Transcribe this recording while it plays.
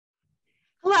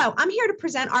So I'm here to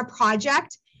present our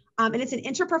project, and it's an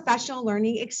interprofessional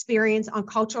learning experience on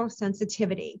cultural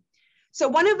sensitivity. So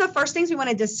one of the first things we want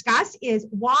to discuss is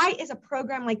why is a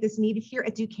program like this needed here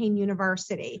at Duquesne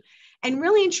University? And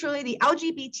really and truly, the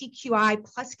LGBTQI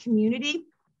plus community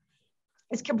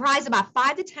is comprised about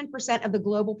 5 to 10% of the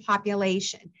global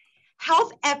population.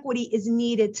 Health equity is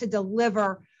needed to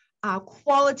deliver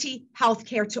quality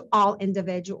healthcare to all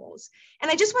individuals.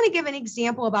 And I just want to give an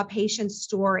example about patient's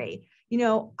story. You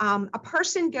know, a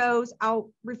person goes,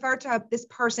 I'll refer to this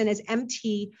person as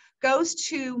MT, goes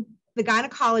to the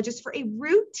gynecologist for a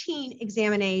routine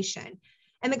examination.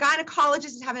 And the gynecologist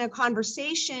is having a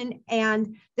conversation,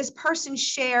 and this person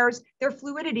shares their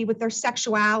fluidity with their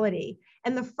sexuality.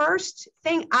 And the first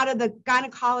thing out of the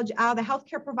gynecologist, out of the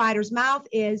healthcare provider's mouth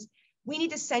is, we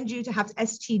need to send you to have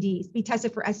STDs, be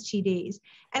tested for STDs.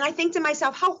 And I think to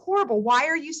myself, how horrible. Why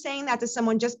are you saying that to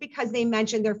someone just because they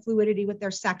mentioned their fluidity with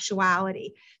their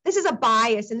sexuality? This is a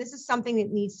bias, and this is something that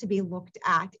needs to be looked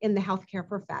at in the healthcare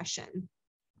profession.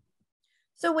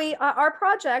 So our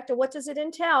project, what does it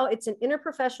entail? It's an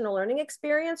interprofessional learning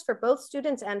experience for both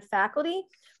students and faculty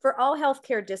for all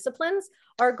healthcare disciplines.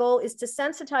 Our goal is to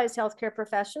sensitize healthcare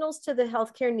professionals to the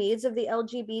healthcare needs of the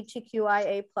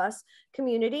LGBTQIA+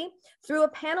 community through a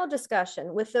panel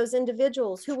discussion with those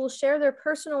individuals who will share their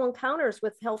personal encounters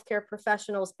with healthcare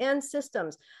professionals and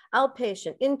systems,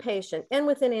 outpatient, inpatient, and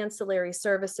within ancillary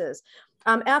services.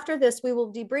 After this, we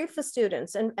will debrief the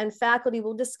students and faculty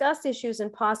will discuss issues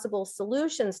and possible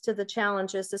solutions to the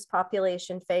challenges this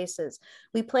population faces.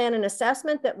 We plan an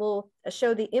assessment that will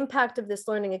show the impact of this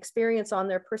learning experience on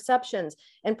their perceptions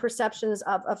and perceptions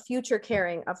of future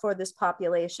caring for this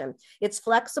population. It's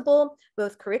flexible,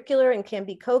 both curricular and can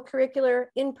be co-curricular,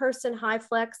 in-person, high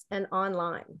flex, and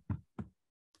online.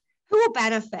 Who will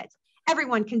benefit?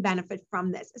 Everyone can benefit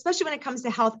from this, especially when it comes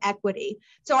to health equity.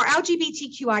 So our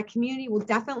LGBTQI community will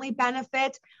definitely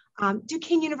benefit.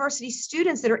 Duquesne University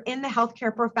students that are in the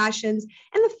healthcare professions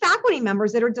and the faculty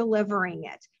members that are delivering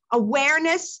it.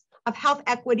 Awareness of health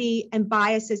equity and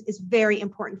biases is very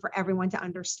important for everyone to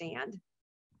understand.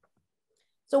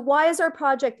 So why is our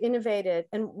project innovative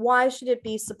and why should it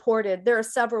be supported? There are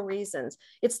several reasons.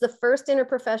 It's the first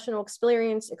interprofessional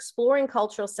experience exploring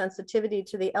cultural sensitivity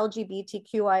to the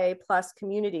LGBTQIA+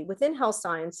 community within health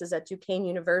sciences at Duquesne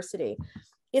University.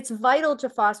 It's vital to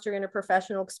foster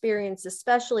interprofessional experience,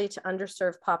 especially to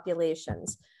underserved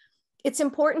populations. It's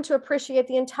important to appreciate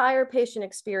the entire patient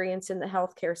experience in the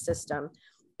healthcare system.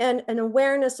 And an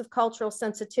awareness of cultural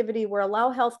sensitivity will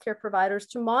allow healthcare providers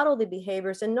to model the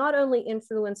behaviors and not only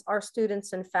influence our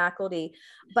students and faculty,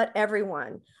 but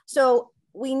everyone. So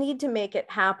we need to make it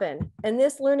happen. And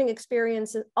this learning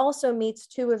experience also meets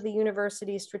two of the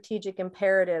university's strategic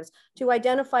imperatives: to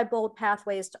identify bold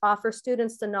pathways to offer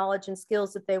students the knowledge and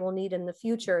skills that they will need in the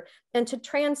future, and to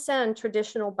transcend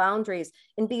traditional boundaries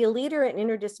and be a leader in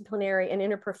interdisciplinary and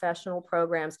interprofessional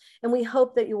programs. And we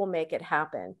hope that you will make it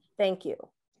happen. Thank you.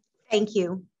 Thank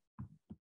you.